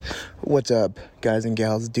What's up, guys and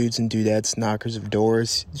gals, dudes and dudettes, knockers of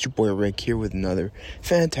doors? It's your boy Rick here with another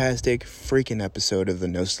fantastic freaking episode of the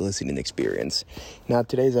No Soliciting Experience. Now,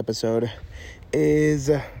 today's episode is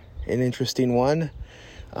an interesting one.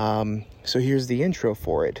 So here's the intro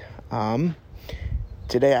for it.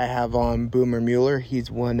 Today I have on Boomer Mueller.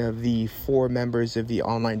 He's one of the 4 members of the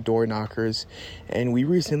Online Door Knockers, and we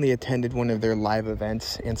recently attended one of their live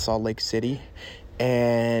events in Salt Lake City.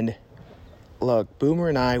 And look, Boomer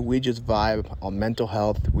and I, we just vibe on mental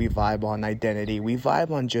health. We vibe on identity. We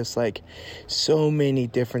vibe on just like so many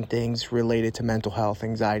different things related to mental health,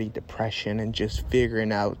 anxiety, depression, and just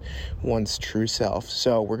figuring out one's true self.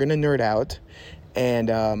 So we're going to nerd out.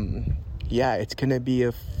 And yeah, it's going to be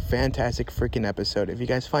a fantastic freaking episode. If you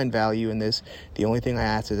guys find value in this, the only thing I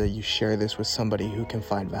ask is that you share this with somebody who can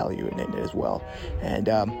find value in it as well. And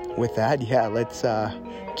with that, yeah, let's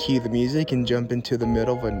cue the music and jump into the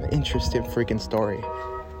middle of an interesting freaking story.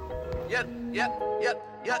 Yep.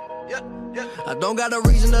 I don't got a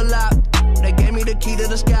reason to lie. They gave me the key to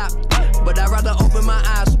the sky, but I'd rather open my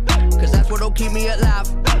eyes, cause that's what'll keep me alive.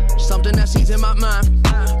 Something that sees in my mind.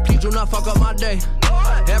 Please do not fuck up my day.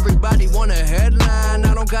 Everybody want a headline,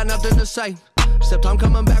 I don't got nothing to say, except I'm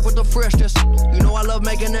coming back with the freshness. You know I love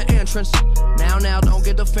making the entrance. Now, don't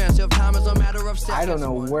get defensive. Time is a matter of seconds. I don't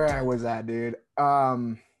know where I was at, dude.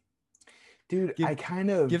 I kind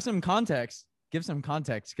of... Give some context. Give some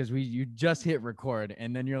context, because you just hit record,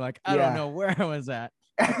 and then you're like, I don't know where I was at.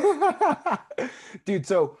 Dude,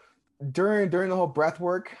 so during the whole breath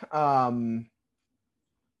work,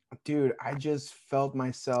 dude, I just felt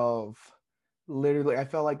myself... Literally, I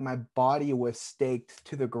felt like my body was staked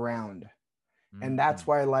to the ground. And that's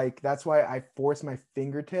why I forced my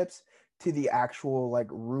fingertips to the actual like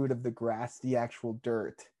root of the grass, the actual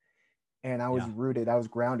dirt. And I was rooted, I was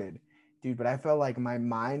grounded, dude. But I felt like my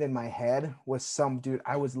mind and my head was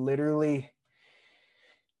I was literally,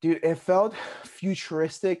 dude, it felt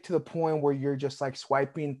futuristic to the point where you're just like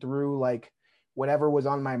swiping through like whatever was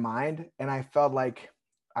on my mind. And I felt like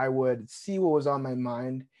I would see what was on my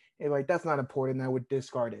mind. And like, that's not important. I would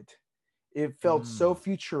discard it. It felt so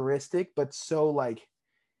futuristic, but so like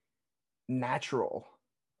natural.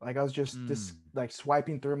 Like I was just like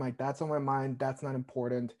swiping through. I'm like, that's on my mind. That's not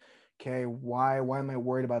important. Okay. Why am I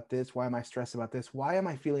worried about this? Why am I stressed about this? Why am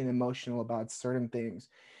I feeling emotional about certain things?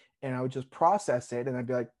 And I would just process it. And I'd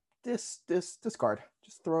be like, this discard,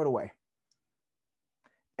 just throw it away.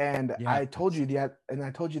 And I told you that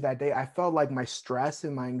day, I felt like my stress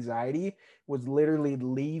and my anxiety was literally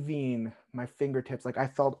leaving my fingertips. Like I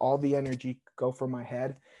felt all the energy go from my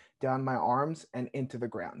head down my arms and into the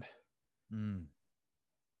ground.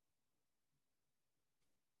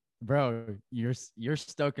 Bro, you're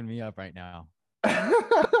stoking me up right now.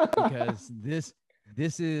 Because this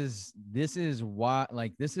is why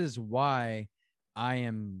I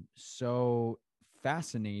am so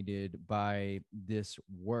fascinated by this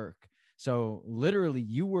work. So literally,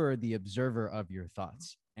 you were the observer of your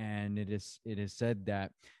thoughts, and it is said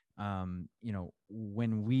that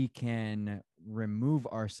when we can remove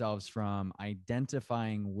ourselves from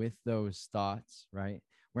identifying with those thoughts, right?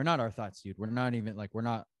 We're not our thoughts, dude. We're not even like we're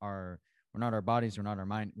not our bodies, we're not our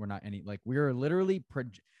mind, we're not any, like we're literally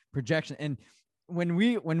projection. And when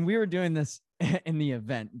we were doing this in the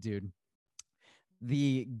event, dude,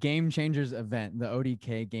 the Game Changers event, the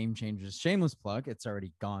ODK Game Changers, shameless plug, it's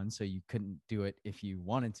already gone, so you couldn't do it if you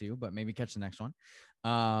wanted to, but maybe catch the next one.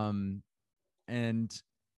 And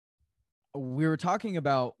we were talking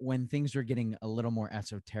about when things are getting a little more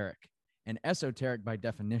esoteric, and esoteric by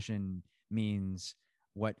definition means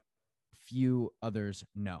what few others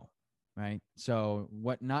know, right? So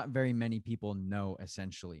what not very many people know,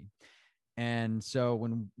 essentially. And so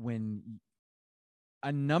when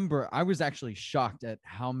I was actually shocked at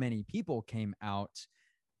how many people came out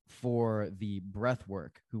for the breath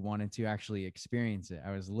work who wanted to actually experience it. I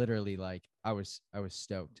was literally like, I was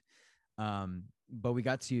stoked. But we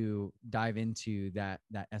got to dive into that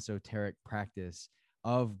esoteric practice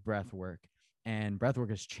of breath work, and breath work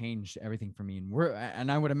has changed everything for me.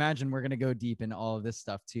 And I would imagine we're going to go deep in all of this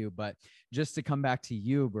stuff too. But just to come back to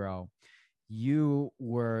you, bro, you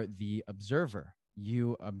were the observer.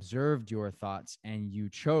 You observed your thoughts, and you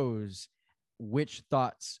chose which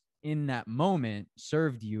thoughts in that moment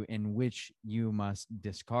served you and which you must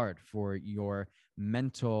discard for your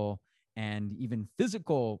mental and even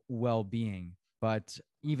physical well-being, but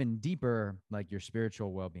even deeper, like your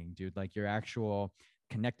spiritual well-being, dude, like your actual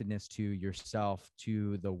connectedness to yourself,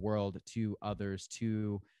 to the world, to others,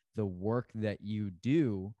 to the work that you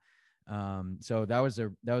do. So that was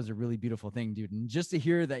a really beautiful thing, dude. And just to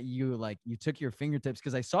hear that you took your fingertips,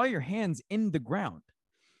 because I saw your hands in the ground.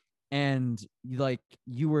 and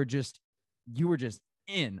you were just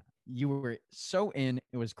in. You were so in.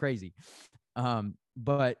 It was crazy.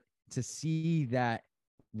 But to see that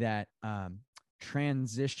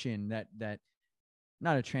transition, that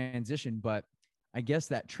not a transition, but I guess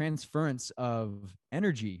that transference of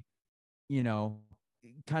energy,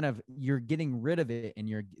 kind of, you're getting rid of it and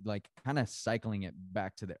you're like kind of cycling it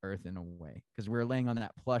back to the earth in a way, because we're laying on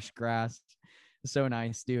that plush grass. So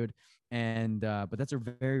nice, dude. And but that's a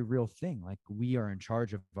very real thing. Like, we are in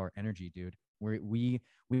charge of our energy, dude. We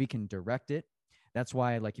can direct it. That's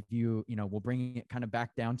why, like, if we'll bring it kind of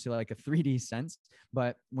back down to like a 3D sense.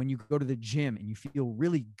 But when you go to the gym and you feel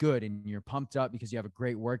really good and you're pumped up because you have a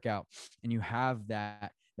great workout and you have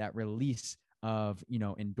that release of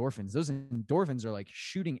endorphins, those endorphins are like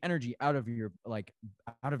shooting energy out of your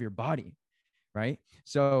body, right?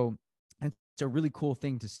 So it's a really cool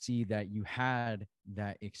thing to see that you had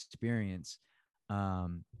that experience.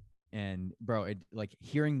 And bro, it, like,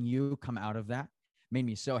 hearing you come out of that made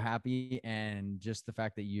me so happy. And just the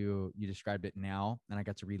fact that you described it now and I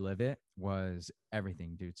got to relive it was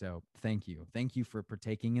everything, dude. So thank you for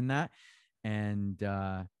partaking in that. And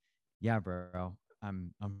yeah, bro,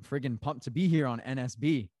 I'm friggin' pumped to be here on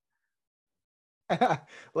NSB.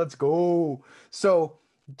 Let's go. So,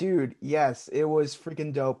 dude, yes, it was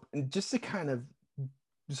freaking dope. And just to kind of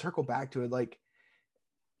circle back to it, like,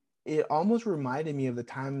 it almost reminded me of the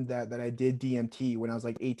time that I did DMT when I was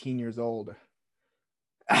like 18 years old.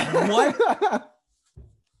 What?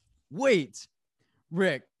 Wait,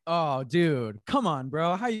 Rick. Oh, dude, come on,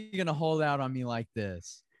 bro. How are you gonna hold out on me like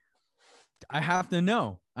this? I have to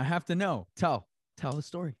know. Tell the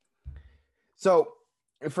story. So,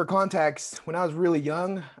 for context, when I was really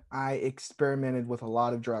young, I experimented with a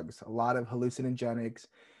lot of drugs, a lot of hallucinogenics,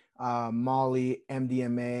 Molly,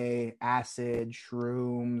 MDMA, acid,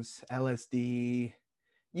 shrooms, LSD,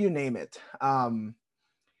 you name it.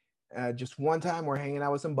 Just one time we're hanging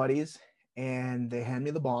out with some buddies and they hand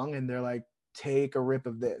me the bong and they're like, take a rip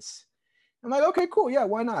of this. I'm like, okay, cool. Yeah,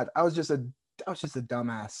 why not? I was just a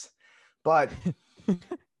dumbass. But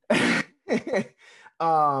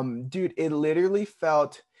dude, it literally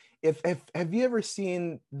felt, if have you ever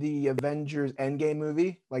seen the Avengers Endgame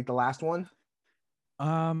movie, like the last one?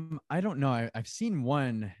 I don't know. I've seen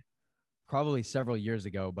one probably several years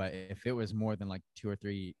ago, but if it was more than like two or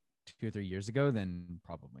three years ago, then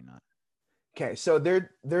probably not. Okay, so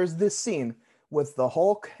there's this scene with the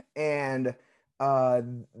Hulk and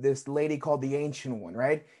this lady called the Ancient One,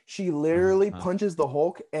 right? She literally punches the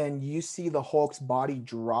Hulk and you see the Hulk's body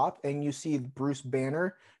drop and you see Bruce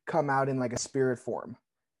Banner come out in like a spirit form,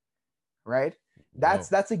 right?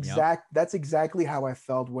 That's exactly how I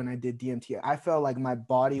felt when I did DMT. I felt like my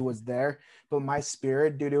body was there, but my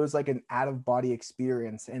spirit, dude, it was like an out of body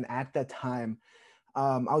experience. And at that time,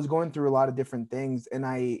 I was going through a lot of different things, and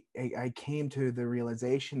I came to the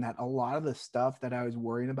realization that a lot of the stuff that I was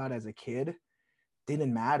worrying about as a kid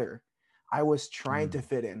didn't matter. I was trying to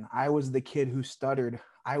fit in. I was the kid who stuttered.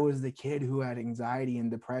 I was the kid who had anxiety and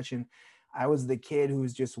depression. I was the kid who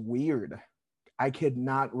was just weird. I could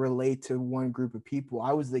not relate to one group of people.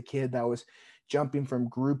 I was the kid that was jumping from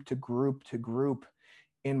group to group to group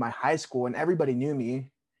in my high school, and everybody knew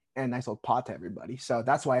me, and I sold pot to everybody. So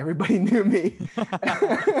that's why everybody knew me.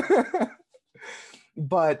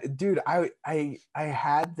 But dude, I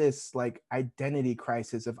had this like identity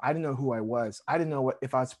crisis of, I didn't know who I was. I didn't know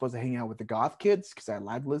if I was supposed to hang out with the goth kids because I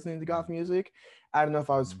liked listening to goth music. I don't know if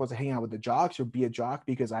I was supposed to hang out with the jocks or be a jock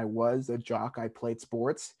because I was a jock. I played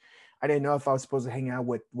sports. I didn't know if I was supposed to hang out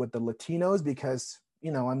with the Latinos because,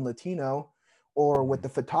 I'm Latino, or with the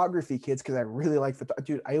photography kids because I really like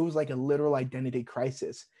dude, it was like a literal identity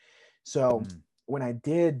crisis. So when I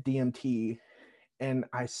did DMT and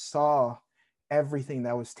I saw everything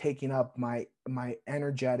that was taking up my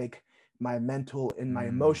energetic, my mental and my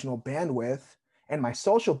emotional bandwidth and my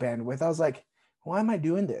social bandwidth, I was like, why am I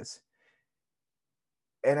doing this?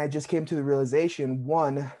 And I just came to the realization,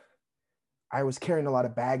 one, I was carrying a lot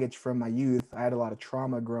of baggage from my youth. I had a lot of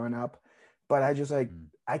trauma growing up, but I just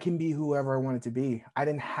I can be whoever I wanted to be. I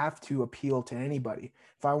didn't have to appeal to anybody.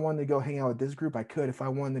 If I wanted to go hang out with this group, I could. If I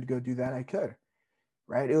wanted to go do that, I could.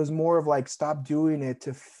 Right? It was more of like, stop doing it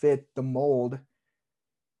to fit the mold.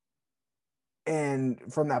 And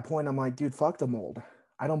from that point, I'm like, dude, fuck the mold.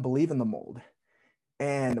 I don't believe in the mold.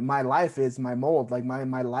 And my life is my mold. Like my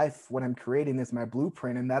life, what I'm creating is my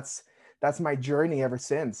blueprint. And that's my journey ever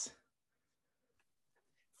since.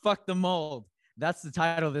 Fuck the mold. That's the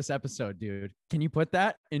title of this episode, dude. Can you put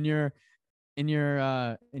that in your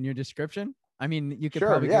description? I mean, you could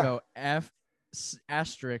probably go F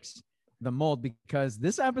asterisk the mold, because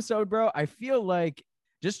this episode, bro, I feel like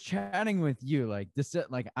just chatting with you, like this,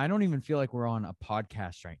 like I don't even feel like we're on a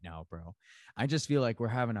podcast right now, bro. I just feel like we're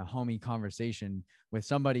having a homie conversation with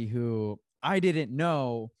somebody who I didn't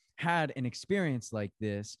know had an experience like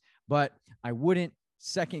this, but I wouldn't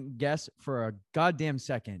second guess for a goddamn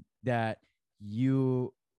second that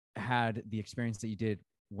you had the experience that you did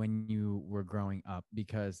when you were growing up,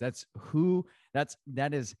 because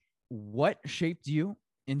that is what shaped you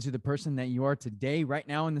into the person that you are today, right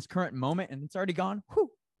now, in this current moment. And it's already gone. Whew.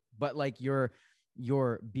 But like you're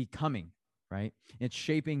becoming, right? It's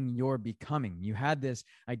shaping your becoming. You had this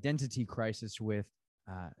identity crisis with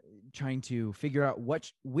trying to figure out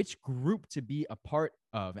which group to be a part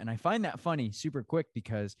of. And I find that funny super quick,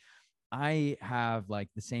 because I have like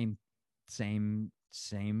the same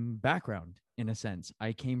background in a sense.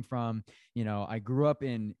 I came from, I grew up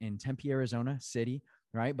in Tempe, Arizona city,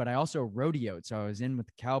 right? But I also rodeoed. So I was in with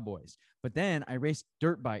the Cowboys, but then I raced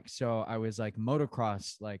dirt bikes. So I was like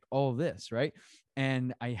motocross, like all this, right?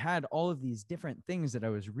 And I had all of these different things that I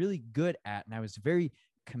was really good at. And I was very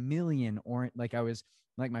chameleon, or like I was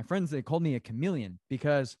like, my friends, they called me a chameleon,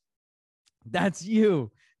 because that's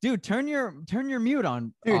you, dude. Turn your mute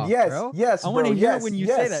on, dude. off, Yes, bro. yes, I want bro. to hear Yes, when you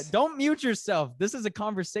yes. say that. Don't mute yourself. This is a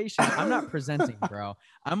conversation. I'm not presenting, bro.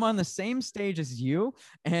 I'm on the same stage as you,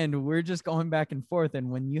 and we're just going back and forth.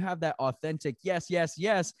 And when you have that authentic yes, yes,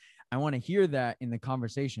 yes, I want to hear that in the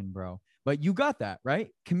conversation, bro. But you got that, right?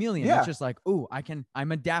 Chameleon. Yeah. It's just like, oh,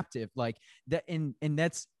 I'm adaptive, like that. And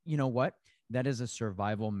that's, you know what? That is a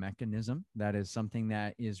survival mechanism. That is something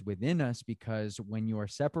that is within us, because when you are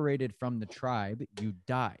separated from the tribe, you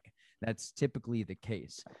die. That's typically the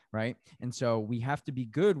case, right? And so we have to be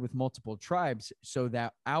good with multiple tribes so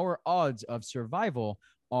that our odds of survival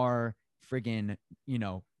are friggin',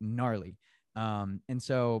 gnarly. And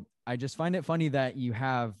so I just find it funny that you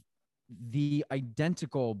have the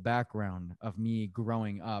identical background of me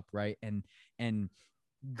growing up, right? And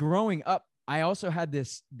growing up, I also had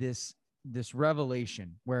this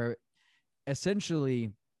revelation where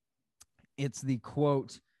essentially it's the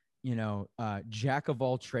quote, jack of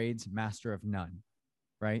all trades, master of none,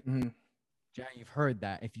 right? Mm-hmm. You've heard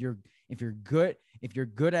that. If you're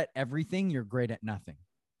good at everything, you're great at nothing,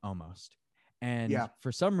 almost. And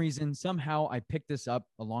for some reason, somehow I picked this up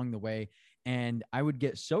along the way, and I would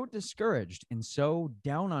get so discouraged and so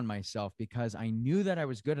down on myself because I knew that I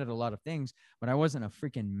was good at a lot of things, but I wasn't a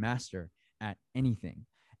freaking master at anything.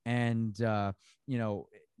 And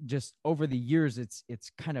just over the years, it's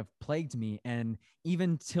kind of plagued me, and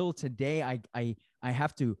even till today, I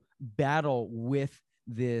have to battle with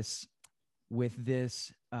this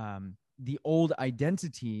the old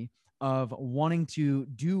identity of wanting to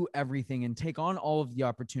do everything and take on all of the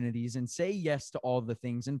opportunities and say yes to all of the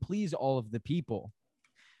things and please all of the people.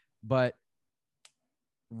 But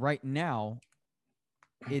right now,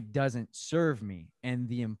 it doesn't serve me. And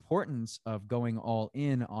the importance of going all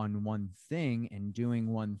in on one thing and doing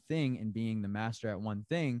one thing and being the master at one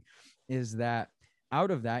thing is that out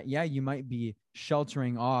of that, yeah, you might be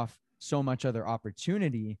sheltering off so much other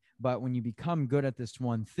opportunity, but when you become good at this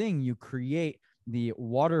one thing, you create the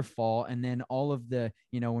waterfall. And then all of the,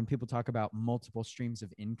 when people talk about multiple streams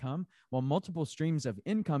of income, well, multiple streams of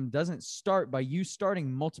income doesn't start by you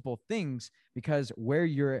starting multiple things, because where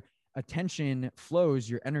your attention flows,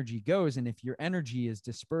 your energy goes. And if your energy is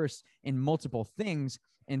dispersed in multiple things,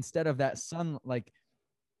 instead of that sun, like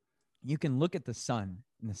you can look at the sun,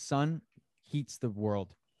 and the sun heats the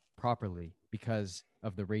world properly because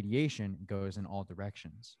of the radiation goes in all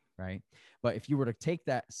directions, right? But if you were to take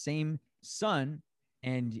that same sun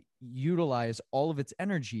and utilize all of its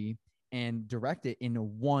energy and direct it into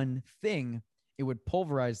one thing, it would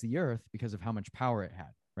pulverize the earth because of how much power it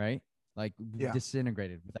had, right? Like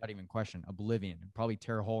disintegrated without even question, oblivion, and probably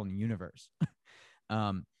tear a hole in the universe.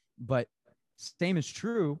 But same is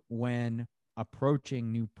true when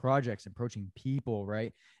approaching new projects, approaching people,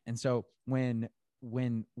 right? And so when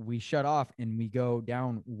we shut off and we go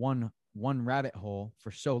down one rabbit hole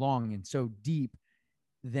for so long and so deep,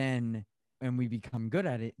 then and we become good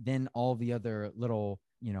at it, then all the other little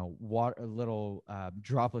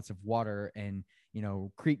droplets of water and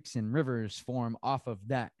creeks and rivers form off of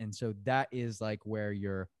that. And so that is like where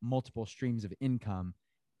your multiple streams of income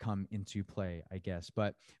come into play, I guess.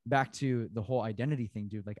 But back to the whole identity thing,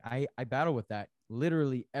 dude, like I battle with that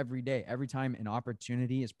literally every day. Every time an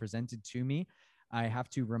opportunity is presented to me, I have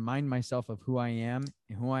to remind myself of who I am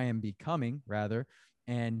and who I am becoming, rather,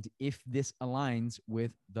 and if this aligns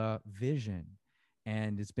with the vision.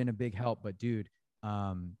 And it's been a big help. But dude,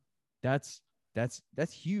 that's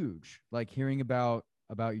huge. Like hearing about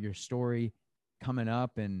your story coming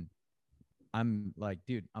up, and I'm like,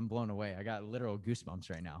 dude, I'm blown away. I got literal goosebumps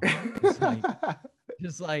right now. Just like,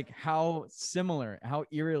 just like how similar, how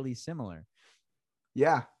eerily similar.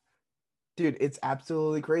 Yeah, dude, it's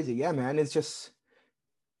absolutely crazy. Yeah, man, it's just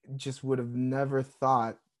would have never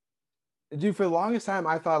thought, dude. For the longest time,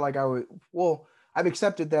 I thought like I would. Well, I've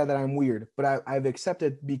accepted that I'm weird, but I've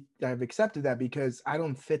accepted that because I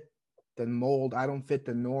don't fit the mold. I don't fit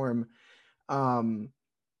the norm. Um,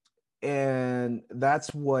 and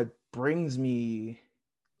that's what brings me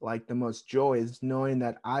like the most joy is knowing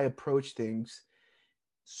that I approach things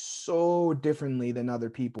so differently than other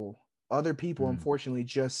people. Other people, Mm, unfortunately,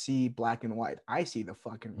 just see black and white. I see the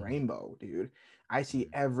fucking mm, rainbow, dude. I see mm.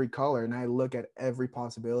 every color and I look at every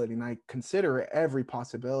possibility and I consider every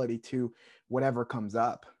possibility to whatever comes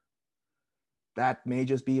up. That may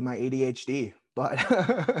just be my ADHD, but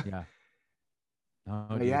Yeah.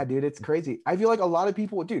 Oh, but yeah, dude. dude, it's crazy. I feel like a lot of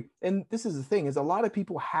people, dude, and this is the thing, is a lot of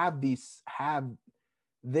people have this,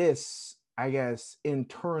 I guess,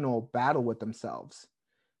 internal battle with themselves,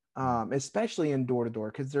 Mm, especially in door to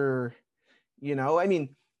door, because they're, I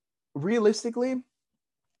mean, realistically,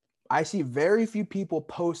 I see very few people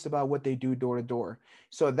post about what they do door to door.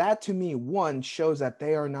 So that to me, one, shows that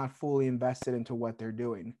they are not fully invested into what they're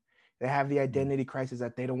doing. They have the mm, identity crisis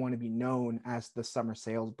that they don't want to be known as the summer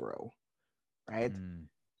sales bro, right? mm,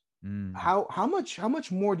 mm. How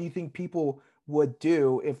much more do you think people would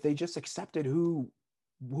do if they just accepted who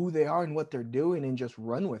they are and what they're doing and just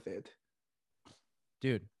run with it?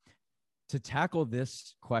 Dude, to tackle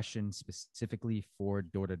this question specifically for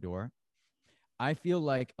door to door, I feel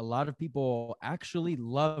like a lot of people actually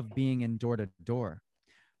love being in door to door.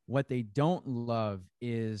 What they don't love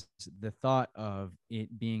is the thought of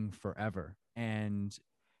it being forever. And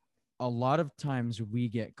a lot of times we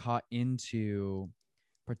get caught into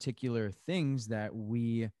particular things that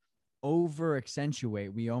we over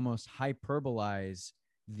accentuate, we almost hyperbolize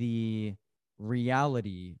the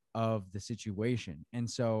reality of the situation. And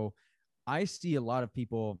so I see a lot of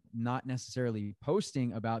people not necessarily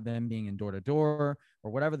posting about them being in door to door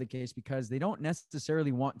or whatever the case because they don't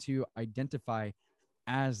necessarily want to identify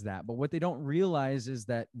as that. But what they don't realize is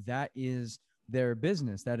that that is their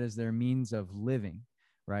business, that is their means of living,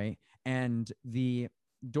 right? And the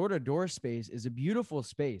door to door space is a beautiful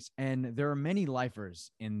space. And there are many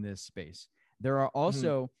lifers in this space. There are Mhm,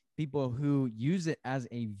 also people who use it as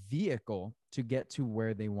a vehicle to get to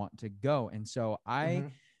where they want to go. And so I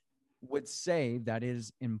mhm, would say that it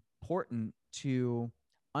is important to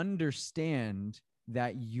understand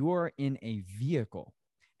that you're in a vehicle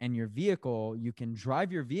and your vehicle, you can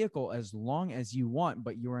drive your vehicle as long as you want,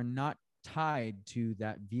 but you are not tied to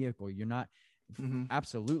that vehicle. You're not mhm,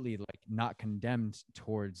 absolutely like not condemned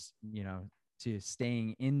towards, to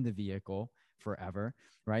staying in the vehicle forever,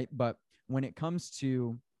 right? But when it comes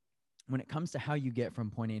to how you get from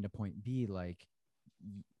point A to point B, like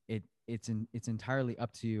it's entirely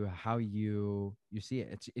up to how you see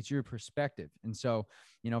it. It's your perspective. And so,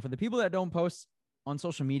 for the people that don't post on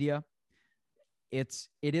social media, it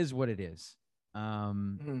is what it is.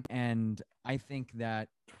 mhm. And I think that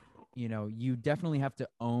you definitely have to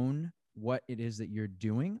own what it is that you're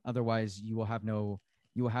doing. Otherwise, you will have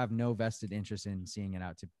no vested interest in seeing it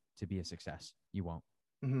out to be a success. You won't.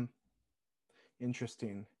 Mhm.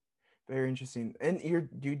 Interesting. Very interesting. And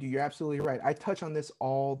you're absolutely right. I touch on this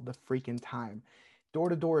all the freaking time. Door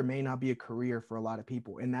to door may not be a career for a lot of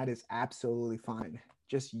people, and that is absolutely fine.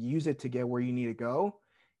 Just use it to get where you need to go.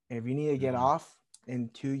 And if you need to get Mm-hmm. off in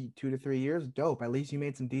 2 to 3 years, dope. At least you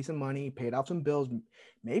made some decent money, paid off some bills.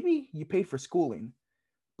 Maybe you paid for schooling,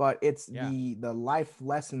 but it's Yeah. the life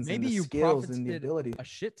lessons and Maybe the you skills and the profited ability. a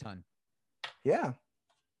shit ton. Yeah.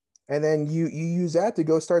 And then you use that to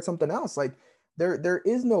go start something else. Like there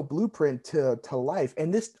is no blueprint to life.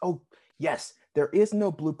 And this, oh yes, there is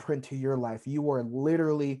no blueprint to your life. You are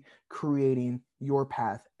literally creating your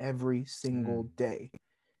path every single Mm. day.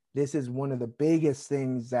 This is one of the biggest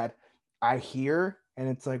things that I hear, and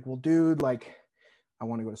it's like, well, dude, like I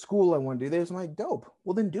want to go to school, I want to do this. I'm like, dope.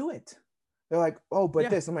 Well, then do it. They're like, oh, but Yeah.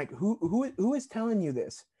 this. I'm like, who is telling you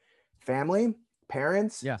this? Family,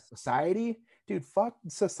 parents, Yeah. society? Dude, fuck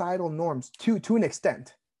societal norms to an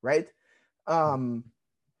extent, right? Um,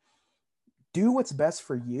 do what's best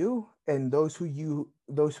for you and those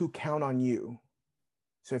who count on you.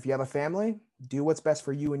 So if you have a family, do what's best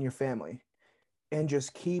for you and your family, and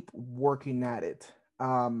just keep working at it.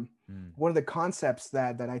 Mm. One of the concepts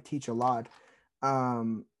that I teach a lot,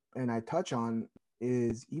 and I touch on,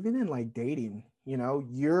 is even in like dating.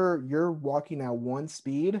 You're walking at one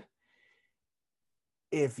speed.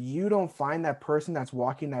 If you don't find that person that's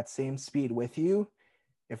walking that same speed with you,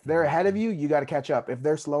 If they're ahead of you, you got to catch up. If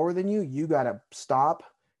they're slower than you got to stop,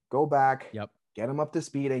 go back, Yep. get them up to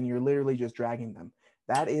speed, and you're literally just dragging them.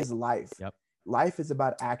 That is life. Yep. Life is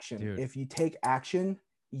about action. Dude. If you take action,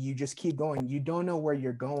 you just keep going. You don't know where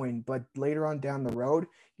you're going, but later on down the road,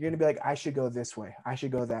 you're going to be like, I should go this way. I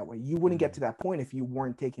should go that way. You wouldn't get to that point if you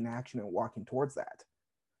weren't taking action and walking towards that.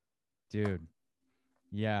 Dude.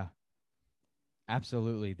 Yeah.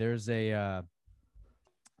 Absolutely. There's a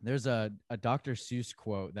Dr. Seuss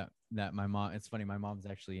quote that my mom, it's funny, my mom's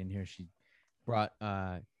actually in here. She brought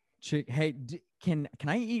hey, can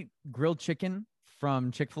I eat grilled chicken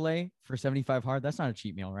from Chick-fil-A for 75 hard? That's not a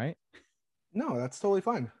cheat meal, right? No, that's totally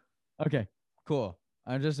fine. Okay, cool.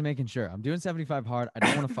 I'm just making sure. I'm doing 75 hard. I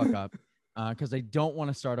don't want to fuck up because I don't want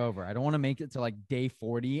to start over. I don't want to make it to like day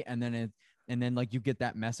 40 and then like you get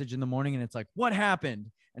that message in the morning and it's like, what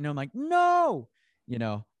happened? And I'm like, no,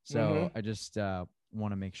 so I just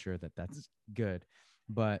want to make sure that that's good.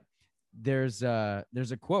 But there's a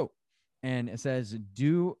quote and it says,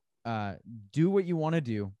 do what you want to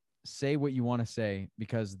do. Say what you want to say,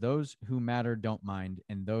 because those who matter don't mind,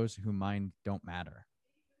 and those who mind don't matter.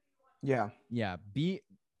 Yeah. Yeah.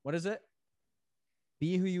 What is it?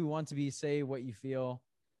 Be who you want to be. Say what you feel.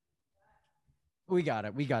 We got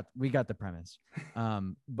it. We got the premise.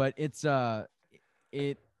 But it's hold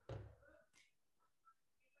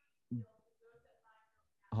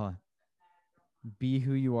on. Be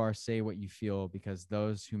who you are. Say what you feel, because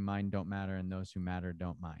those who mind don't matter, and those who matter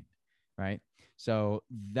don't mind. Right. So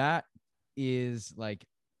that is like,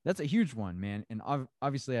 that's a huge one, man. And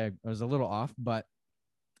obviously I was a little off, but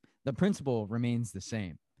the principle remains the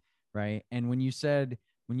same. Right. And when you said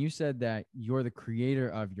that you're the creator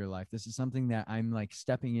of your life, this is something that I'm like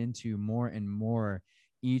stepping into more and more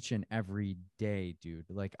each and every day, dude.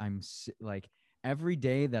 Like like every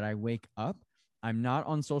day that I wake up, I'm not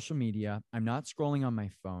on social media. I'm not scrolling on my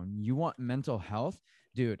phone. You want mental health,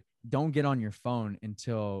 dude? Don't get on your phone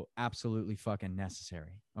until absolutely fucking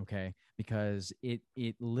necessary. Okay. Because it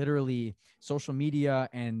literally, social media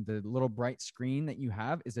and the little bright screen that you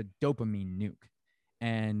have is a dopamine nuke.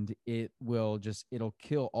 And it'll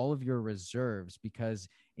kill all of your reserves, because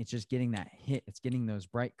it's just getting that hit. It's getting those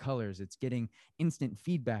bright colors. It's getting instant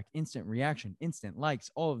feedback, instant reaction, instant likes,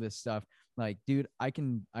 all of this stuff. Like, dude, I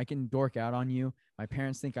can dork out on you. My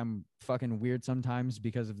parents think I'm fucking weird sometimes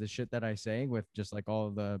because of the shit that I say, with just like all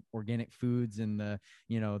of the organic foods and the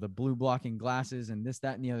blue blocking glasses and this,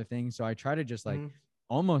 that, and the other thing. So I try to just like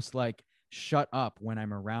almost like shut up when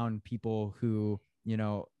I'm around people who,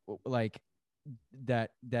 like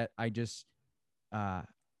that I just, that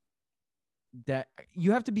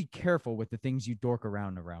you have to be careful with the things you dork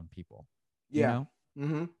around people. Yeah.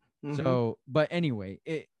 So, but anyway,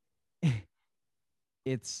 and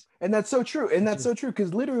that's so true. And that's so true.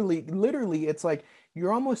 Cause literally it's like,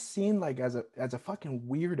 you're almost seen like as a fucking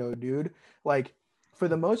weirdo, dude. Like, for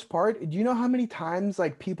the most part, do you know how many times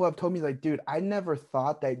like people have told me like, dude, I never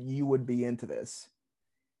thought that you would be into this.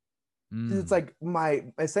 It's like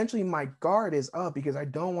essentially my guard is up because I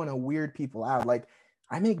don't want to weird people out. Like,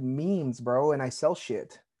 I make memes, bro, and I sell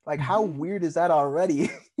shit. Like, how weird is that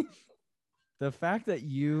already? The fact that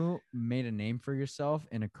you made a name for yourself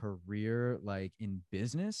in a career, like in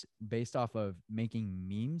business, based off of making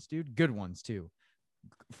memes, dude, good ones too,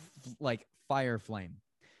 like Fire Flame,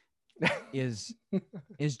 is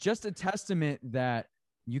just a testament that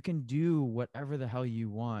you can do whatever the hell you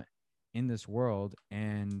want in this world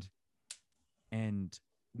and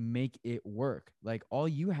make it work. Like, all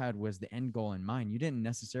you had was the end goal in mind. You didn't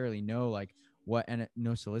necessarily know like what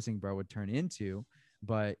No Soliciting Bro would turn into,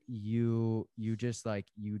 but you just like,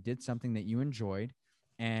 you did something that you enjoyed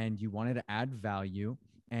and you wanted to add value.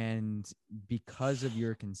 And because of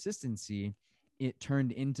your consistency, it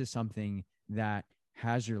turned into something that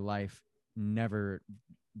has your life never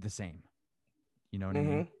the same. You know what I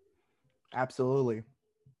mean? Absolutely.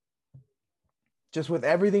 Just with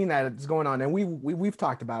everything that's going on, and we've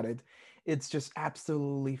talked about it, it's just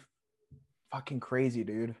absolutely fucking crazy,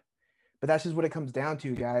 dude. But that's just what it comes down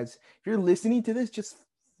to, guys. If you're listening to this, just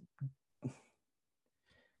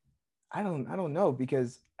I don't know,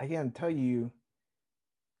 because I can't tell you,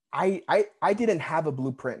 I didn't have a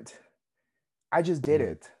blueprint. I just did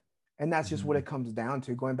it. And that's just what it comes down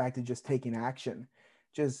to, going back to just taking action.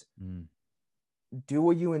 Just do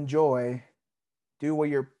what you enjoy, do what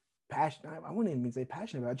you're passionate. I wouldn't even say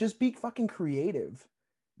passionate about. Just be fucking creative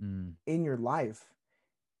in your life,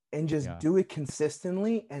 and just do it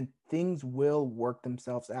consistently, and things will work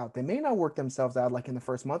themselves out. They may not work themselves out like in the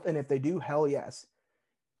first month, and if they do, hell yes.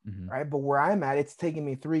 Right. But where I'm at, it's taken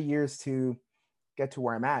me 3 years to get to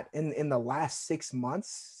where I'm at. In the last 6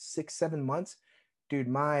 months, 6-7 months, dude,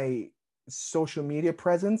 my social media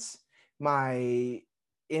presence, my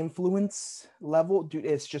influence level, dude,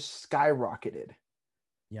 it's just skyrocketed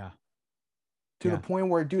Yeah. to the Yeah. point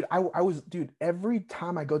where, dude, I was, dude, every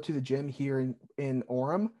time I go to the gym here in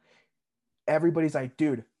Orem, everybody's like,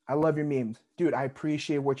 dude, I love your memes. Dude, I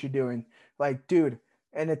appreciate what you're doing. Like, dude,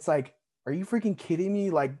 and it's like, are you freaking kidding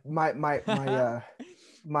me? Like my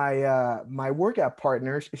workout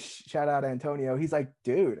partner, shout out Antonio, he's like,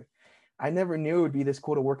 dude, I never knew it would be this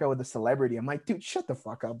cool to work out with a celebrity. I'm like, dude, shut the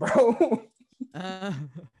fuck up, bro. Uh,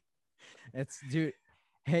 it's dude.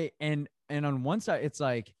 Hey, and on one side, it's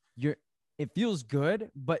like it feels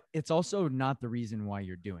good, but it's also not the reason why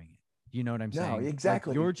you're doing it. You know what I'm No, saying? Like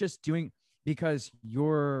exactly. you're just doing because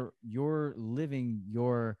you're living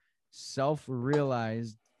your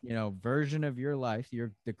self-realized, version of your life,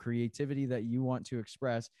 the creativity that you want to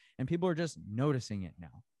express, and people are just noticing it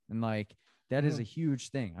now. And like that is Mhm. a huge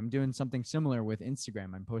thing. I'm doing something similar with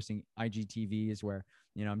Instagram. I'm posting IGTVs where,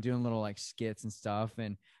 I'm doing little like skits and stuff.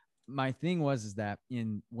 And my thing was is that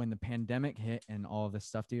when the pandemic hit and all of this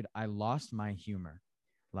stuff, dude, I lost my humor.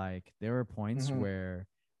 Like there were points Mhm. where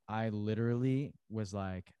I literally was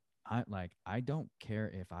like, I don't care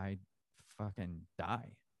if I fucking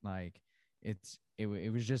die. Like it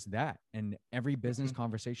was just that. And every business Mhm.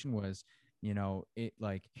 conversation was, it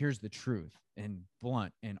like here's the truth and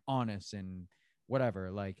blunt and honest and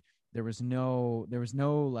whatever. Like there was no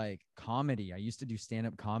like comedy. I used to do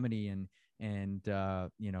stand-up comedy and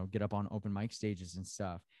get up on open mic stages and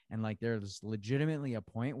stuff. And like there's legitimately a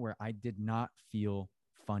point where I did not feel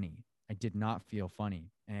funny. I did not feel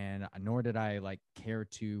funny, and nor did I like care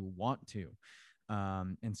to want to.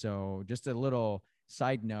 And so just a little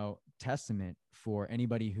side note testament for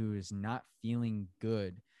anybody who is not feeling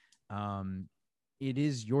good. Um, it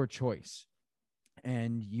is your choice,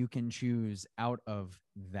 and you can choose out of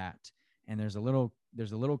that. And there's a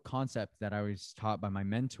little concept that I was taught by my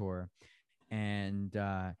mentor, and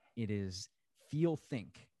it is feel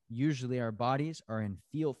think. Usually our bodies are in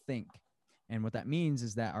feel think, and what that means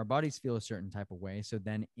is that our bodies feel a certain type of way, so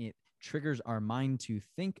then it triggers our mind to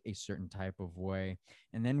think a certain type of way,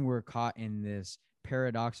 and then we're caught in this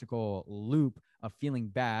paradoxical loop of feeling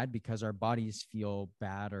bad because our bodies feel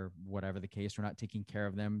bad or whatever the case. We're not taking care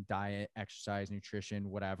of them, diet, exercise, nutrition,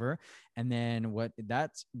 whatever. And then what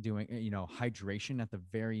that's doing, hydration at the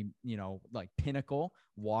very, like pinnacle,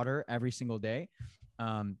 water every single day.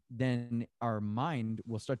 Then our mind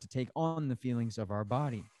will start to take on the feelings of our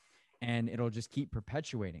body, and it'll just keep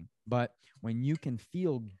perpetuating. But when you can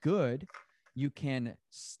feel good, you can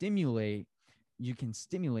stimulate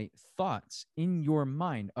thoughts in your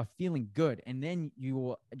mind of feeling good, and then you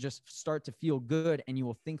will just start to feel good and you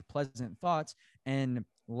will think pleasant thoughts, and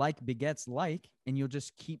like begets like, and you'll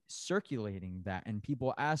just keep circulating that. And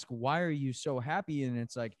people ask, why are you so happy? And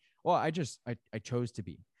it's like, well, I chose to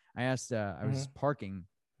be. I was Mhm. parking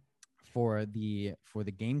for the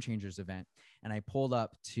Game Changers event, and I pulled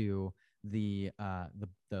up to the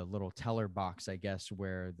little teller box, I guess,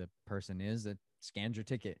 where the person is that scans your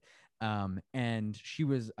ticket. And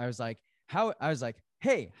I was like,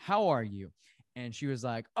 hey, how are you? And she was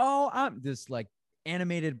like, oh, I'm this like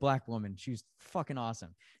animated black woman. She was fucking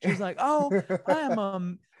awesome. She was like, oh,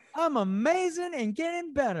 I'm amazing and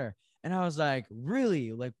getting better. And I was like,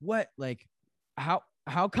 really? Like what? Like how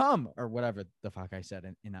come, or whatever the fuck I said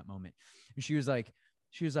in that moment. And she was like,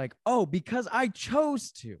 oh, because I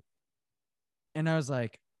chose to. And I was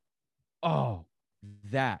like, oh,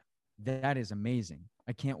 that that is amazing.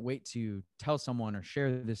 I can't wait to tell someone or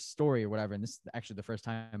share this story or whatever. And this is actually the first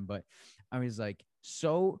time, but I was like,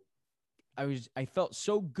 I felt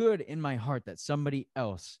so good in my heart that somebody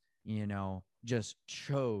else, just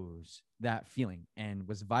chose that feeling and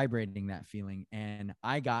was vibrating that feeling. And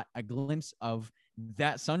I got a glimpse of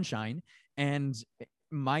that sunshine, and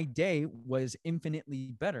my day was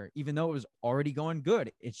infinitely better, even though it was already going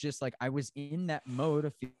good. It's just like I was in that mode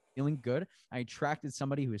of feeling good. I attracted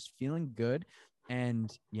somebody who was feeling good.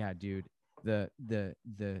 And yeah, dude, the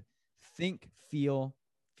think,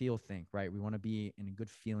 think, right? We want to be in a good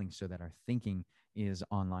feeling so that our thinking is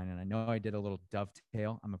online. And I know I did a little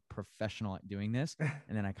dovetail. I'm a professional at doing this.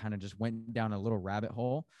 And then I kind of just went down a little rabbit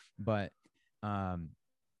hole. But um,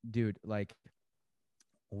 dude, like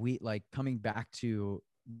we like coming back to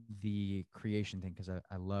the creation thing, because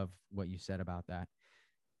I love what you said about that.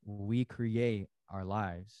 We create our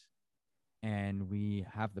lives, and we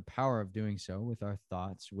have the power of doing so with our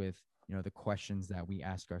thoughts, with the questions that we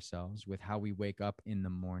ask ourselves, with how we wake up in the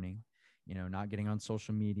morning, not getting on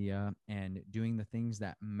social media and doing the things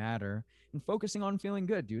that matter, and focusing on feeling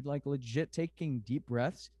good, dude. Like legit taking deep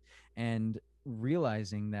breaths and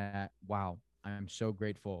realizing that, wow, I'm so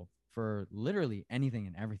grateful for literally anything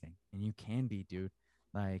and everything. And you can be, dude.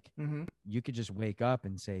 Like Mm-hmm. you could just wake up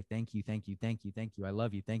and say, thank you, thank you, thank you, thank you. I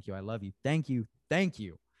love you. Thank you. I love you. Thank you. Thank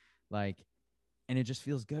you. Like, and it just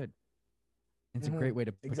feels good. It's a Mm-hmm. great way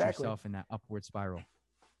to put Exactly. yourself in that upward spiral.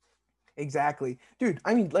 Exactly. Dude,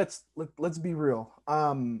 I mean, let's be real.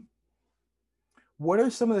 What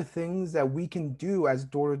are some of the things that we can do as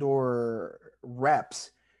door-to-door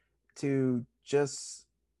reps to just,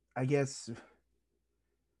 I guess,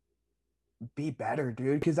 be better,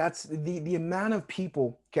 dude? Because that's the amount of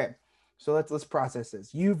people. Okay, so let's process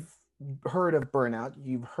this. You've heard of burnout,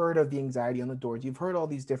 you've heard of the anxiety on the doors, you've heard all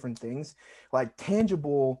these different things, like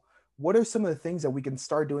tangible. What are some of the things that we can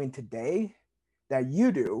start doing today that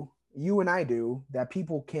you do, you and I do, that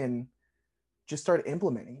people can just start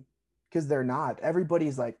implementing? Because they're not.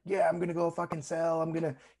 Everybody's like, yeah, I'm gonna go fucking sell. I'm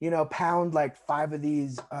gonna, pound like 5 of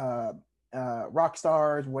these rock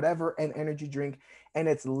stars, whatever, an energy drink, and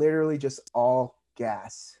it's literally just all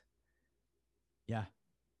gas. Yeah.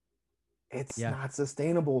 It's Yeah. not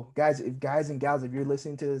sustainable, guys. If guys and gals, if you're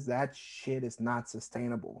listening to this, that shit is not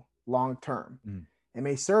sustainable long term. Mm. It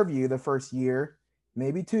may serve you the first year,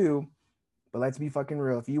 maybe two, but let's be fucking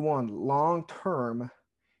real. If you want long term,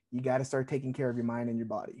 you got to start taking care of your mind and your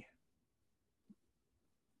body.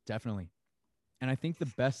 Definitely. And I think the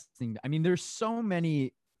best thing, I mean, there's so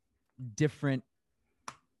many different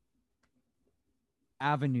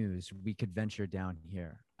avenues we could venture down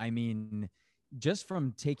here. I mean, just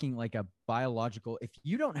from taking like a biological, if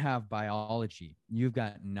you don't have biology, you've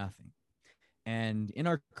got nothing. And in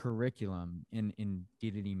our curriculum in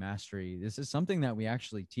DDD Mastery, this is something that we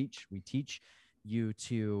actually teach. We teach you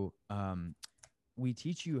to we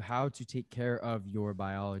teach you how to take care of your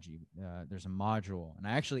biology. There's a module, and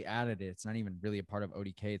I actually added it. It's not even really a part of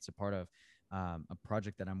ODK. It's a part of a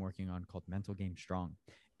project that I'm working on called Mental Game Strong.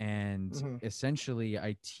 And Mm-hmm. essentially,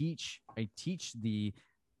 I teach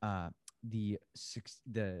uh, the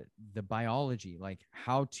the biology, like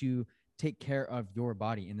how to take care of your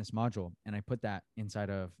body in this module, and I put that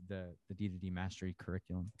inside of the DDD Mastery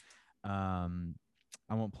curriculum. I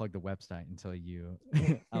won't plug the website until you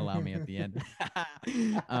allow me at the end.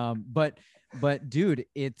 But dude,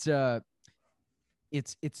 it's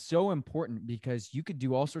so important because you could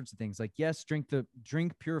do all sorts of things. Like, yes, drink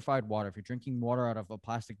purified water. If you're drinking water out of a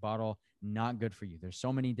plastic bottle, not good for you. There's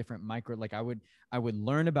so many different like I would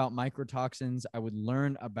learn about microtoxins. I would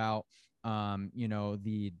learn about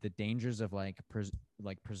the dangers of like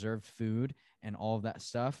preserved food and all of that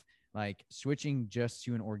stuff. Like switching just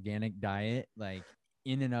to an organic diet, like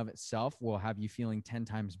in and of itself will have you feeling 10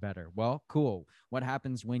 times better. Well, cool. What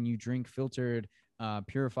happens when you drink filtered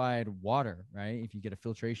purified water, right? If you get a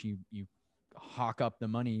filtration, you hawk up the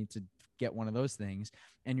money to get one of those things,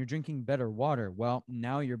 and you're drinking better water. Well,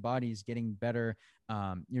 now your body's getting better,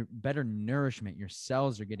 your better nourishment. Your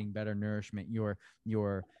cells are getting better nourishment. Your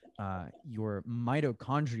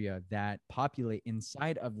mitochondria that populate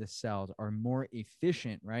inside of the cells are more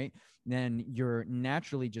efficient, right? Then you're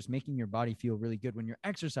naturally just making your body feel really good when you're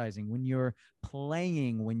exercising, when you're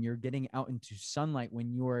playing, when you're getting out into sunlight,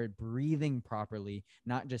 when you're breathing properly,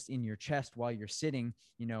 not just in your chest while you're sitting,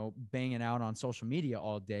 banging out on social media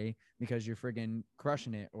all day because you're friggin'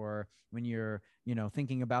 crushing it. Or when you're,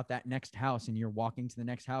 thinking about that next house and you're walking to the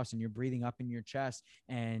next house and you're breathing up in your chest,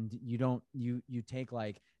 and you take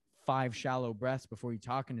like 5 shallow breaths before you're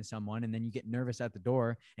talking to someone, and then you get nervous at the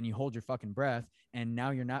door and you hold your fucking breath, and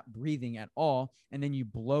now you're not breathing at all, and then you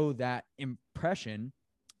blow that impression,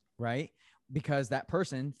 right? Because that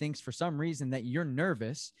person thinks for some reason that you're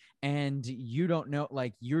nervous, and you don't know,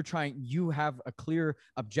 like you have a clear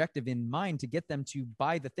objective in mind to get them to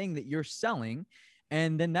buy the thing that you're selling.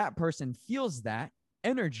 And then that person feels that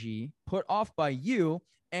energy put off by you,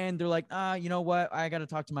 and they're like, you know what? I got to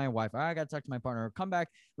talk to my wife. I got to talk to my partner. Come back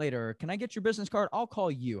later. Can I get your business card? I'll call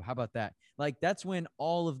you. How about that? Like, that's when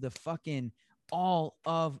all of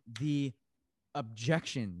the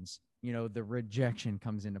objections, the rejection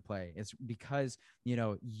comes into play. It's because,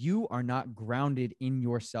 you are not grounded in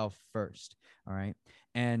yourself first. All right.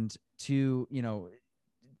 And you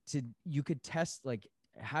could test, like,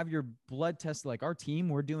 have your blood test. Like our team,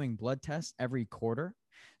 we're doing blood tests every quarter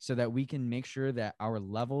so that we can make sure that our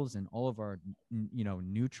levels and all of our,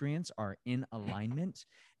 nutrients are in alignment.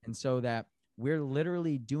 And so that we're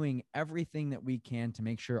literally doing everything that we can to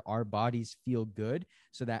make sure our bodies feel good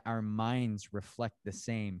so that our minds reflect the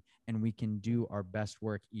same, and we can do our best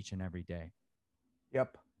work each and every day.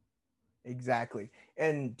 Yep, exactly.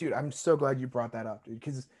 And dude, I'm so glad you brought that up, dude,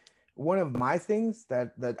 because one of my things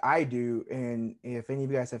that I do, and if any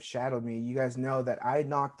of you guys have shadowed me, you guys know that I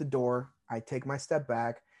knock the door, I take my step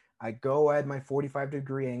back, I go at my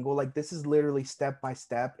 45-degree angle. Like this is literally step by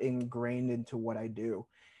step ingrained into what I do.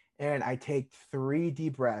 And I take 3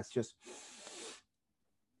 deep breaths, just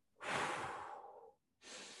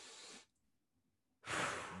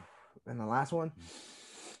and the last one,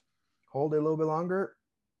 hold it a little bit longer.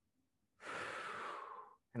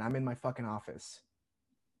 And I'm in my fucking office.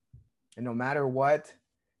 And no matter what,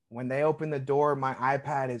 when they open the door, my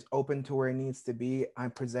iPad is open to where it needs to be.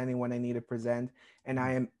 I'm presenting what I need to present, and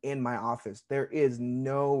I am in my office. There is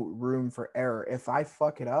no room for error. If I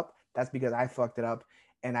fuck it up, that's because I fucked it up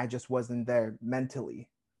and I just wasn't there mentally.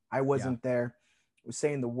 I wasn't there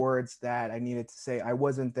saying the words that I needed to say. I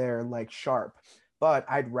wasn't there like sharp. But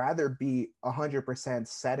I'd rather be 100%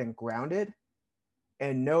 set and grounded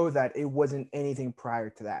and know that it wasn't anything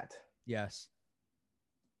prior to that. Yes.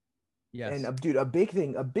 Yes. And dude, a big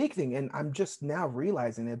thing, and I'm just now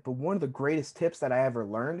realizing it, but one of the greatest tips that I ever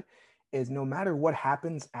learned is no matter what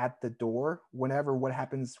happens at the door, whenever what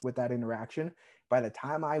happens with that interaction, by the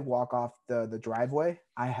time I walk off the driveway,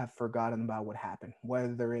 I have forgotten about what happened,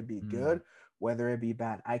 whether it be good, whether it be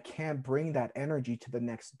bad. I can't bring that energy to the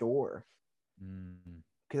next door.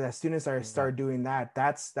 Because as soon as I start doing that,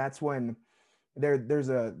 that's when there's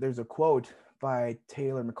a quote by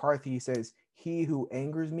Taylor McCarthy. He says, "He who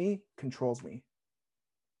angers me controls me."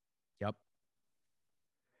 Yep.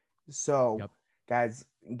 So, guys,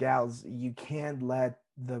 gals, you can't let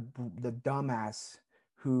the dumbass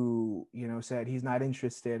who, you know, said he's not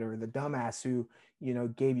interested, or the dumbass who, you know,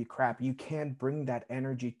 gave you crap. You can't bring that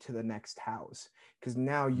energy to the next house, because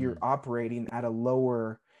now you're operating at a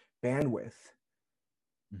lower bandwidth.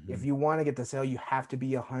 If you want to get the sale, you have to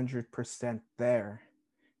be 100% there.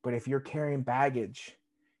 But if you're carrying baggage,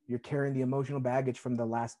 you're carrying the emotional baggage from the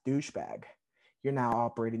last douchebag, you're now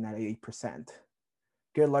operating at 80%.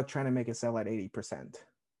 Good luck trying to make a sale at 80%.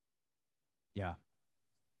 Yeah,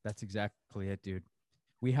 that's exactly it, dude.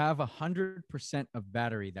 We have 100% of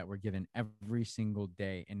battery that we're given every single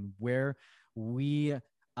day. And where we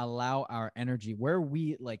allow our energy, where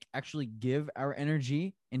we like actually give our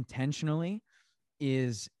energy intentionally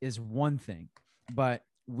is one thing, but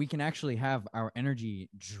we can actually have our energy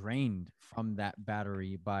drained from that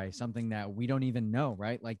battery by something that we don't even know,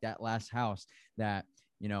 right? Like that last house that,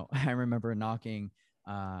 you know, I remember knocking.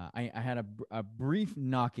 I had a brief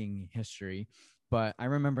knocking history, but I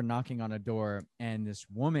remember knocking on a door, and this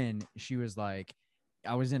woman, she was like,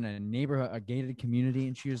 I was in a neighborhood, a gated community,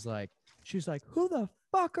 and she was like, "Who the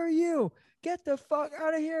fuck are you? Get the fuck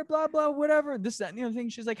out of here, blah, blah, whatever, this, that, and the other thing."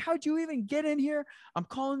 She's like, "How'd you even get in here? I'm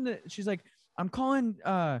calling the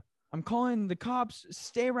cops.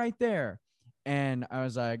 Stay right there." And I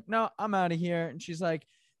was like, "No, I'm out of here." And she's like,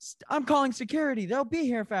 "I'm calling security. They'll be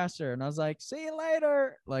here faster." And I was like, "See you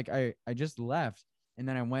later." Like I just left. And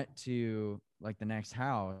then I went to like the next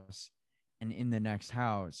house, and in the next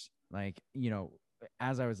house, like, you know,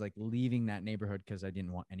 as I was like leaving that neighborhood, because I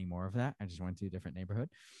didn't want any more of that, I just went to a different neighborhood.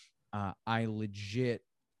 I legit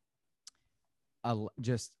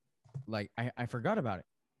just like I forgot about it.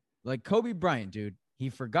 Like Kobe Bryant, dude, he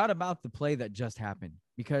forgot about the play that just happened.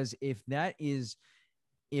 Because if that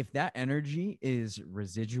energy is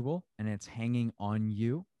residual and it's hanging on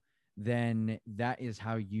you, then that is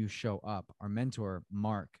how you show up. Our mentor,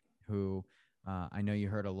 Mark, who I know you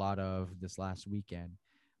heard a lot of this last weekend,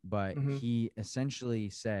 but he essentially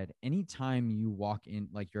said, anytime you walk in,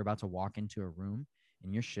 like you're about to walk into a room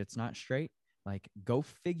and your shit's not straight, like go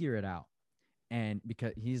figure it out. And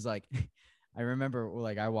because he's like, I remember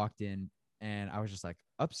like I walked in and I was just like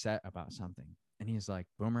upset about something. And he's like,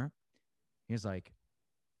 "Boomer," he's like,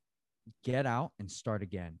 "get out and start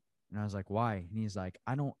again." And I was like, "Why?" And he's like,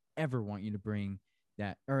 "I don't ever want you to bring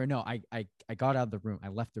that," or no, I got out of the room. I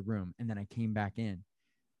left the room and then I came back in,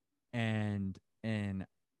 and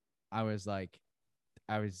I was like,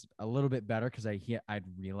 I was a little bit better because I'd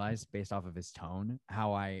realized based off of his tone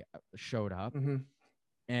how I showed up.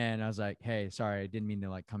 And I was like, "Hey, sorry, I didn't mean to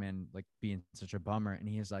like come in like being such a bummer." And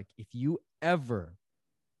he was like, "If you ever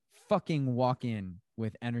fucking walk in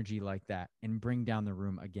with energy like that and bring down the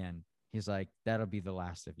room again," he's like, "that'll be the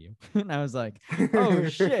last of you." And I was like, "Oh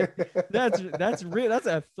shit, that's real.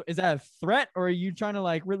 Is that a threat, or are you trying to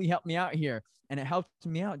like really help me out here?" And it helped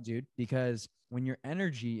me out, dude, because when your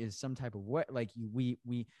energy is some type of what, like we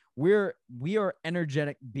are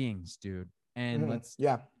energetic beings, dude. And let's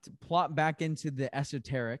plot back into the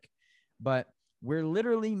esoteric, but we're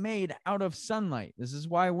literally made out of sunlight. This is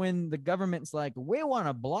why when the government's like, "we want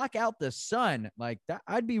to block out the sun," like that,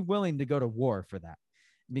 I'd be willing to go to war for that,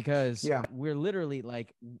 because we're literally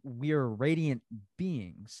like, we're radiant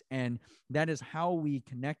beings. And that is how we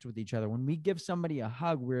connect with each other. When we give somebody a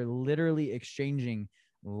hug, we're literally exchanging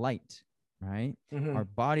light, right? Mhm. Our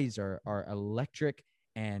bodies are electric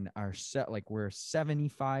and are set, like we're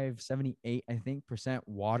 75, 78, I think, percent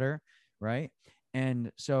water, right?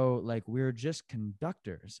 And so like we're just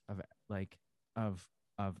conductors of like of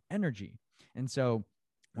energy. And so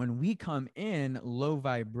when we come in low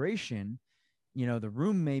vibration, you know, the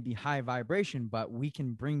room may be high vibration, but we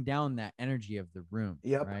can bring down that energy of the room,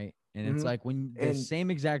 Yep. right? And it's Mhm. like when the And same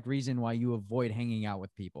exact reason why you avoid hanging out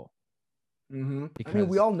with people, I mean, we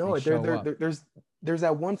because all they know it. show up. There's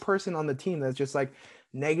that one person on the team that's just like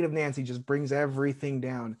negative Nancy, just brings everything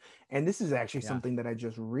down. And this is actually Yeah. something that I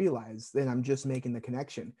just realized, and I'm just making the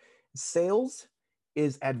connection. Sales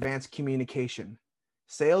is advanced communication.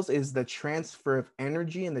 Sales is the transfer of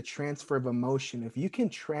energy and the transfer of emotion. If you can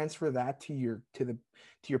transfer that to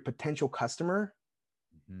your potential customer,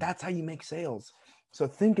 Mhm. that's how you make sales. So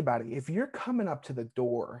think about it. If you're coming up to the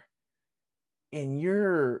door and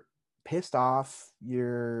you're pissed off,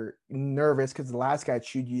 you're nervous because the last guy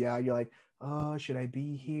chewed you out, you're like, oh, should I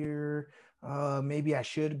be here? Maybe I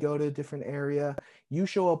should go to a different area. You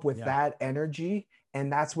show up with Yeah. that energy,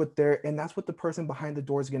 and that's what the person behind the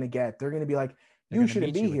door is gonna get. They're gonna be like, They're you going to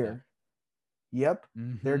shouldn't meet be you with that. here. Yep.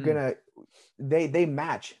 They're Mm-hmm. gonna they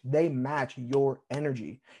match your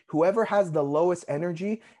energy. Whoever has the lowest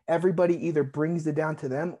energy, everybody either brings it down to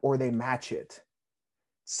them or they match it.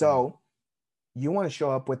 So you want to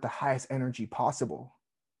show up with the highest energy possible.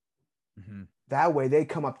 Mm-hmm. That way they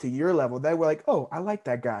come up to your level. They were like, oh, I like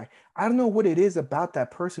that guy. I don't know what it is about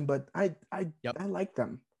that person, but Yep. I like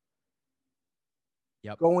them.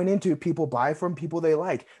 Yep. Going into people buy from people they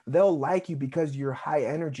like. They'll like you because you're high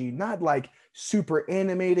energy, not like super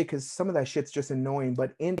animated, because some of that shit's just annoying,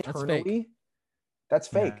 but That's fake. internally, that's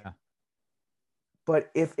fake. Yeah. But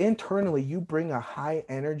if internally you bring a high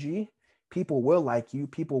energy, people will like you,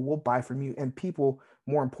 people will buy from you, and people,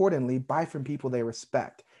 more importantly, buy from people they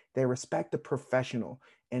respect. They respect the professional.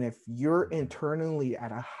 And if you're Mhm. internally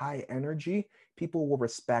at a high energy, people will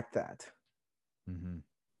respect that. Mm-hmm.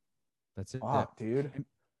 That's it. Fuck, dude.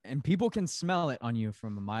 And people can smell it on you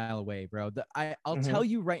from a mile away, bro. I'll tell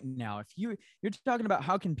you right now, if you're talking about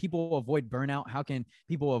how can people avoid burnout, how can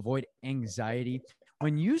people avoid anxiety,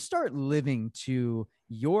 when you start living to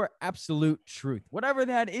your absolute truth, whatever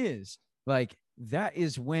that is, like that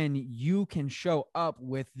is when you can show up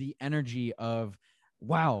with the energy of,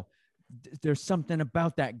 wow, there's something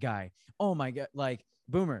about that guy. Oh my God, like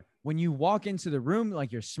Boomer, when you walk into the room,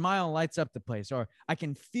 like your smile lights up the place, or I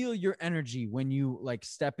can feel your energy when you like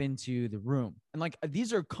step into the room. And like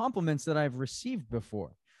these are compliments that I've received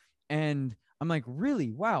before. And I'm like,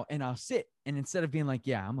 really? Wow. And I'll sit, and instead of being like,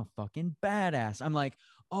 yeah, I'm a fucking badass, I'm like,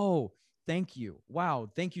 oh, thank you. Wow.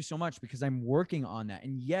 Thank you so much, because I'm working on that.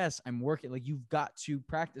 And yes, I'm working. Like you've got to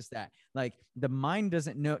practice that. Like the mind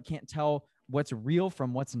doesn't know, it can't tell what's real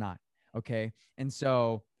from what's not. Okay. And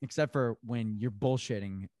so, except for when you're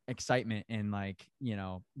bullshitting excitement and like, you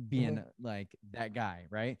know, being like that guy,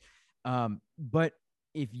 right? But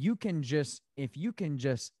if you can just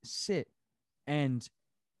sit and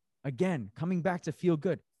again, coming back to feel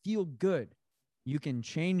good, you can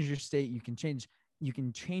change your state, you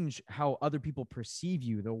can change how other people perceive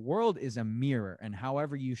you. The world is a mirror, and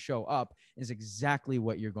however you show up is exactly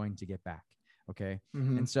what you're going to get back. Okay.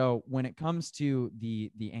 Mm-hmm. And so when it comes to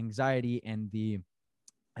the anxiety and the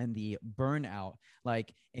burnout,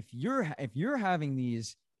 like if you're having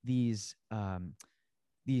these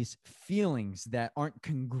feelings that aren't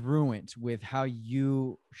congruent with how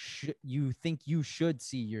you think you should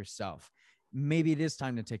see yourself, maybe it is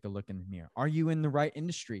time to take a look in the mirror. Are you in the right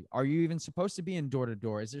industry? Are you even supposed to be in door to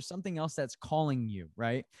door? Is there something else that's calling you,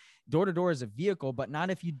 right? Door to door is a vehicle, but not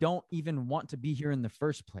if you don't even want to be here in the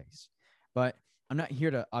first place. But I'm not here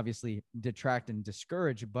to obviously detract and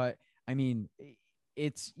discourage, but I mean,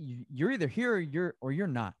 it's you're either here or you're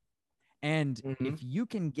not. And if you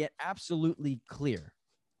can get absolutely clear,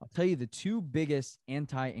 I'll tell you the two biggest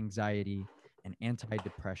anti-anxiety and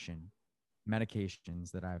anti-depression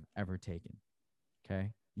medications that I've ever taken.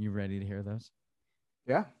 Okay. You ready to hear those?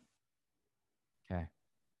 Yeah. Okay.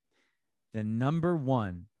 The number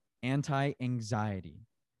one anti-anxiety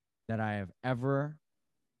that I have ever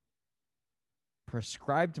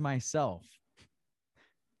prescribed myself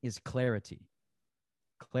is clarity.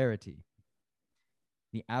 Clarity.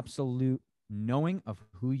 The absolute knowing of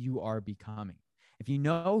who you are becoming. If you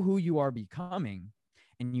know who you are becoming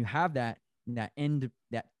and you have that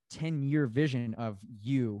 10-year vision of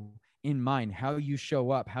you in mind, how you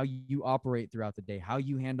show up, how you operate throughout the day, how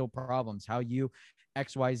you handle problems, how you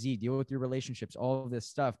XYZ deal with your relationships, all of this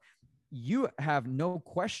stuff, you have no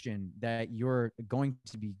question that you're going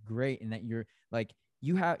to be great and that you're like,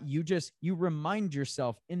 you remind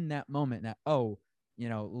yourself in that moment that, oh,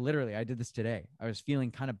 literally I did this today. I was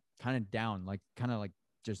feeling kind of down, like kind of like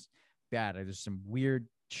just bad. There's some weird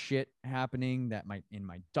shit happening that my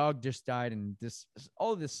dog just died, and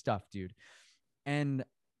all this stuff, dude. And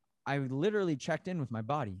I literally checked in with my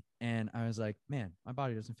body, and I was like, man, my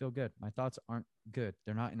body doesn't feel good. My thoughts aren't good.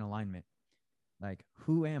 They're not in alignment. Like,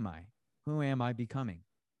 who am I? Who am I becoming?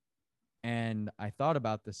 And I thought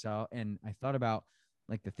about this out, and I thought about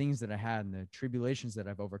like the things that I had and the tribulations that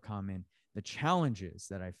I've overcome and the challenges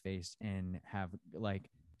that I faced and have like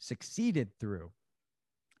succeeded through.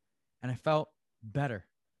 And I felt better.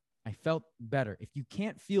 I felt better. If you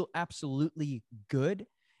can't feel absolutely good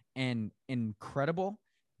and incredible,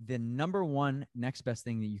 the number one next best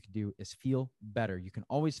thing that you can do is feel better. You can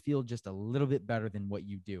always feel just a little bit better than what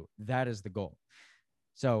you do. That is the goal.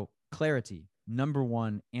 So clarity, number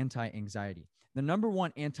one, anti-anxiety. The number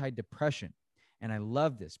one anti-depression, and I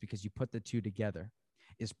love this because you put the two together,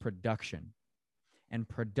 is production. And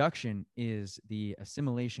production is the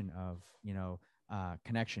assimilation of,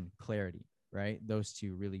 connection, clarity, right? Those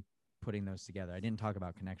two, really putting those together. I didn't talk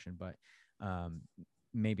about connection, but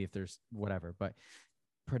maybe if there's whatever, but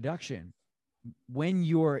production, when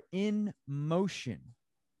you're in motion,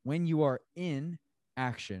 when you are in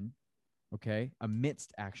action, okay,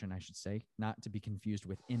 amidst action, I should say, not to be confused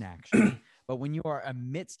with inaction, but when you are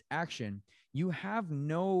amidst action, you have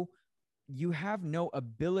no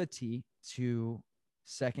ability to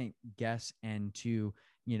second guess and to,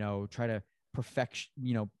 try to perfect,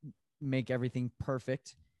 make everything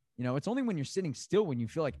perfect. It's only when you're sitting still when you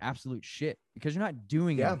feel like absolute shit, because you're not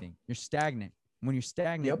doing anything. You're stagnant. When you're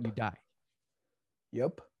stagnant, you die.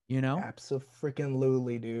 Yep. You know?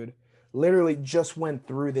 Absolutely, dude. Literally just went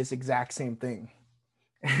through this exact same thing.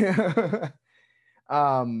 You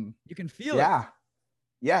can feel it.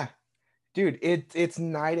 Yeah. Dude, it's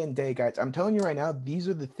night and day, guys. I'm telling you right now, these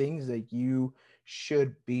are the things that you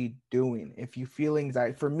should be doing. If you feel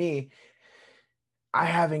anxiety, for me, I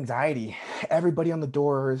have anxiety. Everybody on the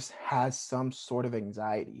doors has some sort of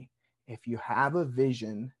anxiety. If you have a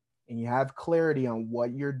vision and you have clarity on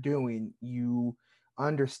what you're doing, you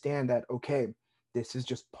understand that, okay, this is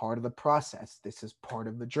just part of the process. This is part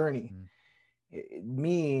of the journey.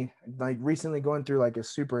 Me, like recently going through like a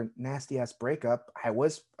super nasty ass breakup, I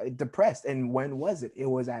was depressed. And when was it? It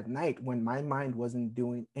was at night when my mind wasn't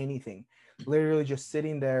doing anything, literally just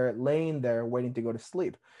sitting there, laying there, waiting to go to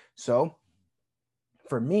sleep. So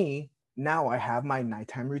for me, now I have my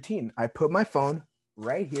nighttime routine. I put my phone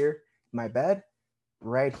right here, my bed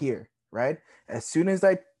right here, right? As soon as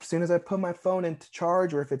I put my phone into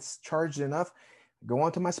charge, or if it's charged enough, go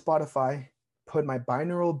onto my Spotify, put my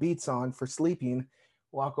binaural beats on for sleeping,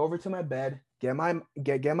 walk over to my bed, get my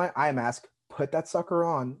eye mask, put that sucker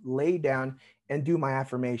on, lay down, and do my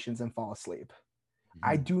affirmations and fall asleep.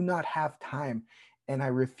 I do not have time. And I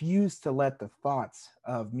refuse to let the thoughts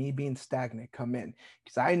of me being stagnant come in,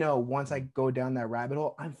 because I know once I go down that rabbit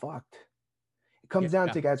hole, I'm fucked. It comes down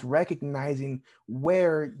to, guys, recognizing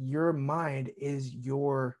where your mind is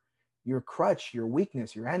your crutch, your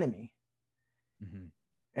weakness, your enemy.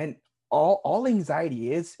 And all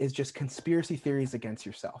anxiety is just conspiracy theories against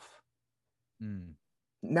yourself.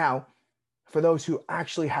 Now, for those who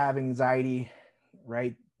actually have anxiety,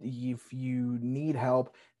 right, if you need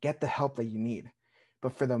help, get the help that you need.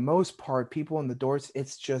 But for the most part, people in the doors,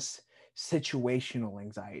 it's just situational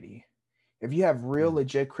anxiety. If you have real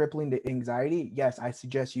legit crippling anxiety, yes, I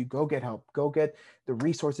suggest you go get help. Go get the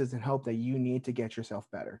resources and help that you need to get yourself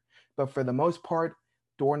better. But for the most part,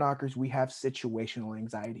 door knockers, we have situational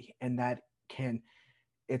anxiety, and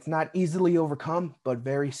it's not easily overcome, but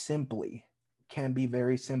very simply can be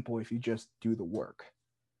very simple if you just do the work.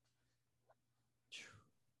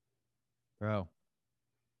 Bro,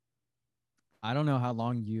 I don't know how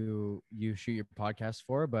long you shoot your podcast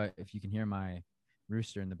for, but if you can hear my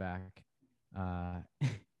rooster in the back,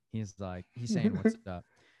 he's saying what's up.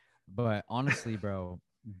 But honestly, bro,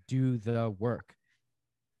 do the work.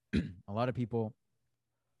 A lot of people,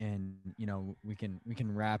 and we can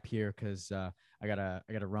wrap here because I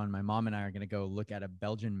gotta run. My mom and I are gonna go look at a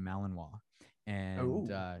Belgian Malinois,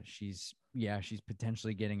 and she's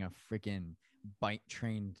potentially getting a freaking bite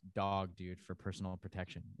trained dog, dude, for personal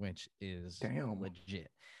protection, which is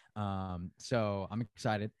legit. So I'm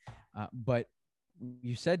excited. But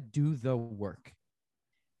you said do the work,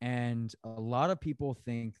 and a lot of people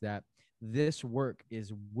think that this work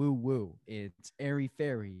is woo woo, it's airy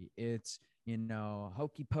fairy, it's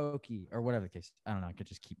hokey pokey, or whatever the case. I don't know, I could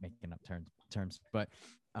just keep making up terms, but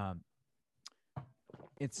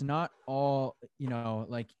it's not all,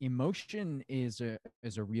 like emotion is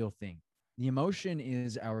a real thing. The emotion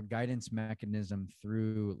is our guidance mechanism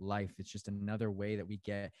through life. It's just another way that we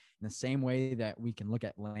get, in the same way that we can look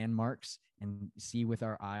at landmarks and see with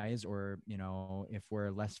our eyes, or, you know, if we're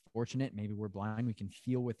less fortunate, maybe we're blind, we can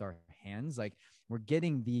feel with our hands. Like, we're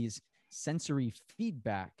getting these sensory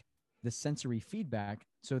feedback, the sensory feedback,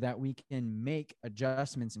 so that we can make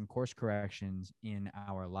adjustments and course corrections in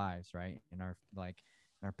our lives, right? In our, like,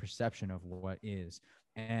 our perception of what is.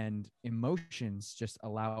 And emotions just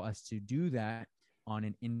allow us to do that on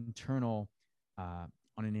an internal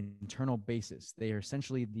basis. They are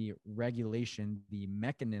essentially the regulation, the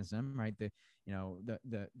mechanism, right? The, you know,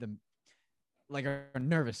 the like our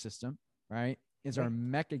nervous system, right, is our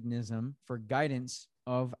mechanism for guidance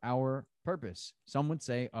of our purpose. Some would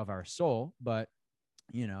say of our soul, but,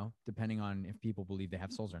 you know, depending on if people believe they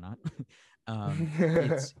have souls or not,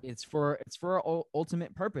 it's for our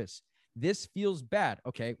ultimate purpose. This feels bad.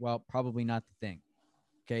 Okay, well, probably not the thing.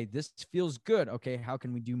 Okay, this feels good. Okay, how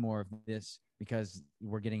can we do more of this? Because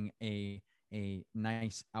we're getting a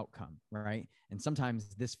nice outcome, right? And sometimes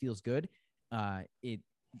this feels good. It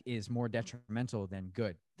is more detrimental than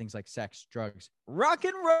good. Things like sex, drugs, rock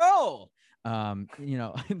and roll. You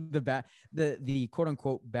know, the quote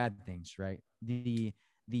unquote bad things, right? The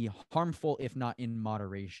harmful, if not in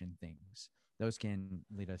moderation, things. Those can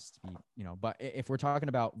lead us to be, you know, but if we're talking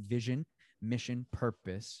about vision, mission,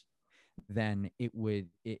 purpose, then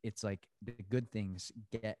it's like the good things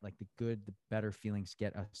get, like the better feelings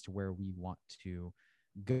get us to where we want to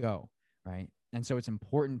go, right? And so it's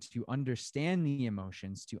important to understand the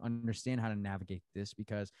emotions, to understand how to navigate this,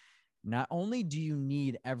 because not only do you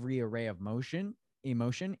need every array of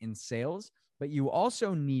emotion in sales, but you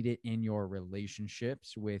also need it in your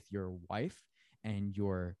relationships with your wife and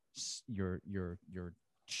your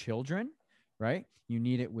children, right? You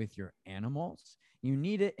need it with your animals. You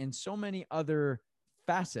need it in so many other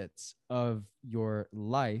facets of your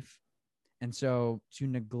life. And so to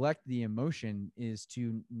neglect the emotion is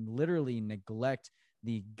to literally neglect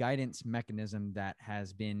the guidance mechanism that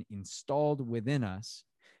has been installed within us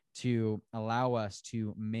to allow us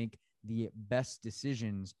to make the best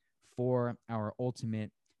decisions for our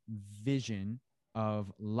ultimate vision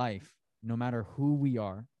of life. No matter who we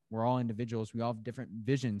are, we're all individuals. We all have different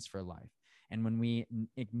visions for life. And when we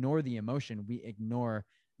ignore the emotion, we ignore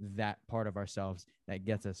that part of ourselves that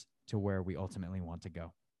gets us to where we ultimately want to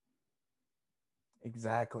go.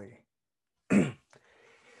 Exactly. Dude,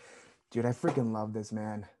 I freaking love this,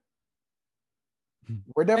 man.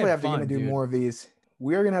 We're definitely have to do more of these.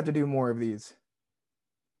 We're gonna have to do more of these.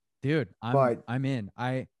 Dude, I'm in.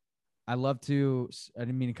 I love to, I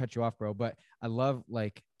didn't mean to cut you off, bro, but I love,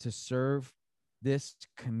 like, to serve this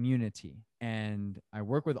community. And I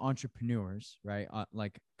work with entrepreneurs, right?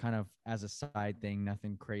 Like, kind of as a side thing,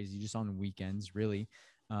 nothing crazy, just on weekends, really.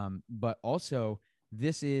 But also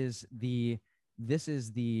this is the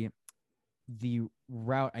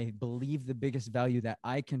route, I believe, the biggest value that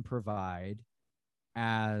I can provide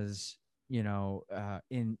as, you know,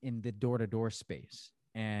 in the door-to-door space.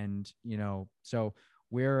 And, you know, so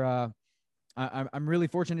we're I'm really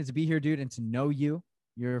fortunate to be here, dude, and to know you.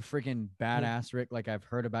 You're a freaking badass, Rick. Like, I've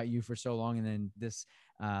heard about you for so long, and then this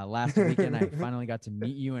last weekend I finally got to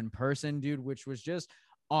meet you in person, dude, which was just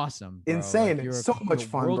awesome, bro. Insane. Like, you're so much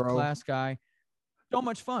fun, bro. World-class guy. So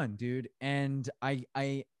much fun, dude. And I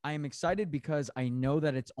am excited because I know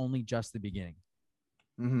that it's only just the beginning.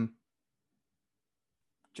 Mm-hmm.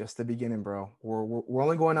 Just the beginning, bro. We're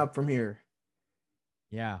only going up from here.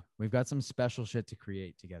 Yeah, we've got some special shit to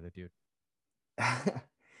create together, dude.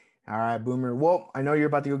 All right, Boomer. Well, I know you're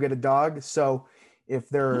about to go get a dog. So if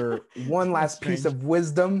there one last piece of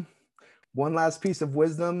wisdom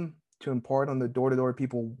to impart on the door-to-door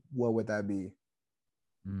people, what would that be?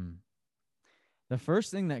 The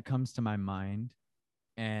first thing that comes to my mind,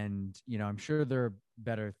 and, you know, I'm sure there are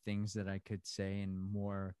better things that I could say and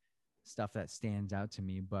more stuff that stands out to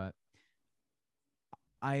me, but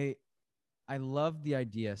I love the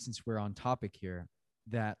idea, since we're on topic here,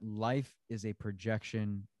 that life is a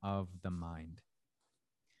projection of the mind.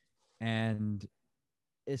 And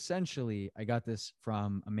essentially, I got this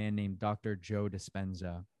from a man named Dr. Joe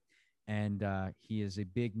Dispenza. And he is a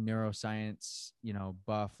big neuroscience, you know,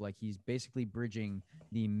 buff. Like, he's basically bridging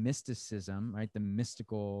the mysticism, right? The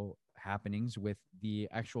mystical happenings with the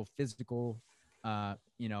actual physical,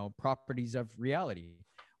 you know, properties of reality,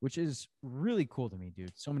 which is really cool to me,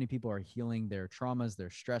 dude. So many people are healing their traumas, their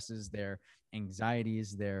stresses, their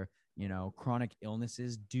anxieties, their, you know, chronic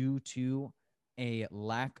illnesses due to a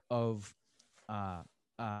lack of,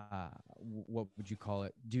 what would you call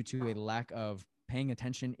it? Due to a lack of paying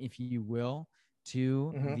attention, if you will,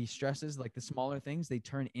 to the stresses, like the smaller things, they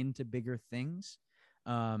turn into bigger things.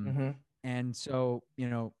 And so, you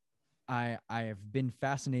know, I have been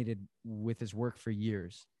fascinated with his work for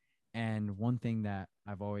years. And one thing that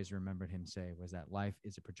I've always remembered him say was that life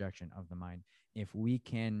is a projection of the mind. If we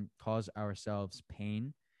can cause ourselves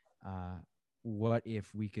pain, what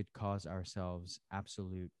if we could cause ourselves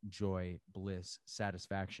absolute joy, bliss,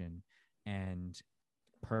 satisfaction, and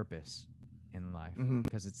purpose in life?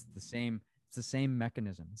 Because it's the same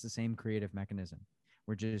mechanism. It's the same creative mechanism.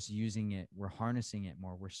 We're just using it. We're harnessing it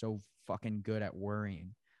more. We're so fucking good at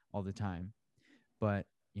worrying all the time, but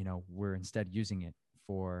you know, we're instead using it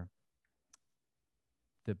for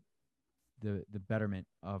the betterment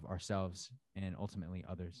of ourselves and ultimately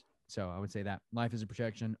others. So I would say that life is a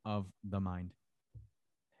projection of the mind.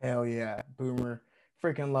 Hell yeah, Boomer.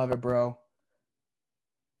 Freaking love it, bro.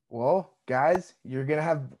 Well, guys, you're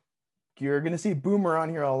gonna see Boomer on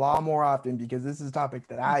here a lot more often, because this is a topic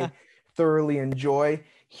that I thoroughly enjoy,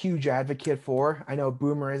 huge advocate for. I know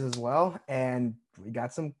Boomer is as well, and we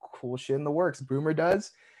got some cool shit in the works. Boomer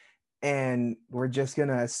does, and we're just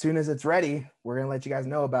gonna, as soon as it's ready, we're gonna let you guys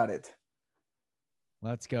know about it.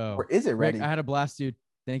 Let's go. Or is it ready? Rick, I had a blast, dude.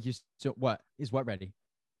 Thank you. So what ready?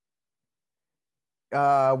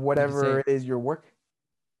 Whatever it is your work.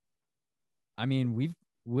 I mean,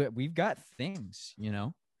 we've got things, you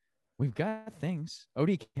know. We've got things.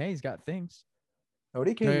 ODK's got things.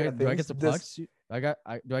 ODK. Do I get to plug? Do I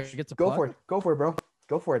get to go plug? for it? Go for it, bro.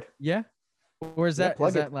 Go for it. Yeah. Or is that plug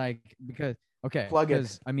is that like, because okay? Plug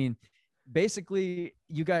it. I mean, basically,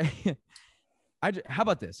 you guys. How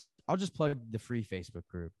about this? I'll just plug the free Facebook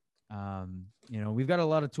group. You know, we've got a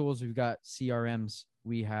lot of tools. We've got CRMs.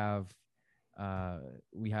 We have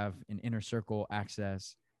an inner circle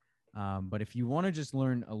access. But if you want to just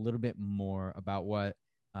learn a little bit more about what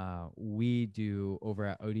we do over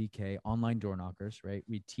at ODK, Online Door Knockers, right?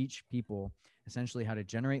 We teach people essentially how to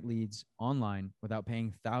generate leads online without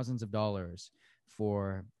paying thousands of dollars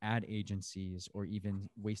for ad agencies or even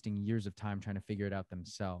wasting years of time trying to figure it out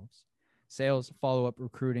themselves. Sales, follow-up,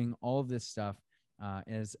 recruiting, all of this stuff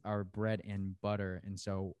is our bread and butter. And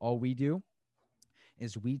so all we do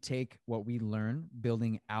is we take what we learn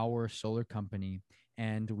building our solar company,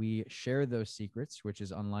 and we share those secrets, which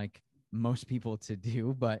is unlike most people to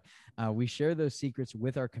do, but we share those secrets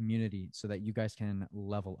with our community so that you guys can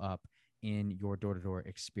level up in your door-to-door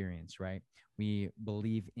experience, right? We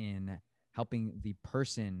believe in helping the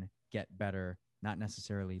person get better, not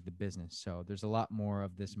necessarily the business. So there's a lot more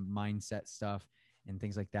of this mindset stuff and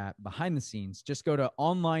things like that behind the scenes. Just go to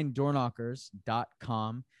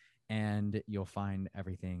onlinedoorknockers.com and you'll find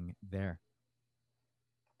everything there.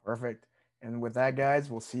 Perfect. And with that, guys,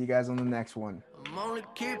 we'll see you guys on the next one. I'm only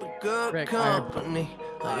keeping good company.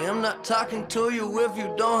 I am not talking to you if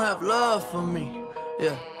you don't have love for me.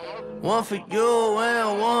 Yeah. One for you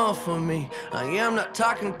and one for me. I am not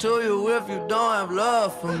talking to you if you don't have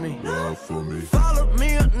love for me. Love for me. Follow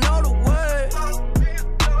me another way.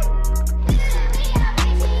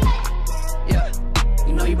 Yeah.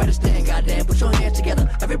 You know you better stand, goddamn. Put your hands together.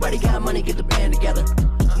 Everybody got money, get the band together.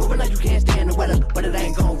 Moving like you can't